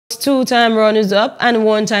Two-time runners-up and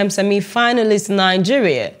one-time semi-finalist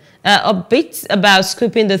Nigeria are upbeat about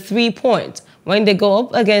scooping the 3 points when they go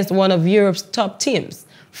up against one of Europe's top teams,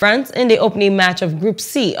 France, in the opening match of Group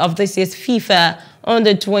C of this year's FIFA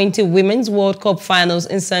Under-20 Women's World Cup Finals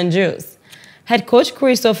in St. Jules. Head coach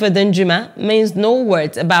Christopher Danjuma means no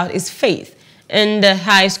words about his faith in the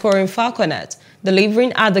high-scoring Falconets,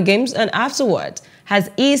 delivering at the games and afterward, as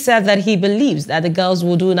he said that he believes that the girls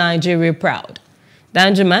will do Nigeria proud.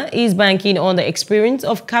 Danjuma is banking on the experience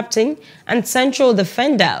of captain and central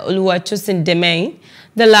defender Oluwatosin Demain,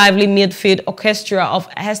 the lively midfield orchestra of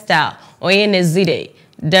Esther Oyenezide,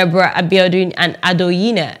 Deborah Abiodun and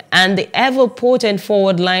Adoyina, and the ever-potent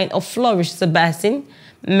forward line of Flourish Sebastian,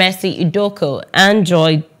 Messi Idoko, and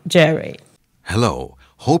Joy Jerry. Hello,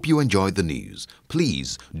 hope you enjoyed the news.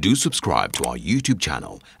 Please do subscribe to our YouTube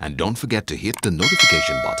channel and don't forget to hit the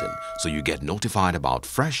notification button so you get notified about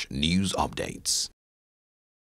fresh news updates.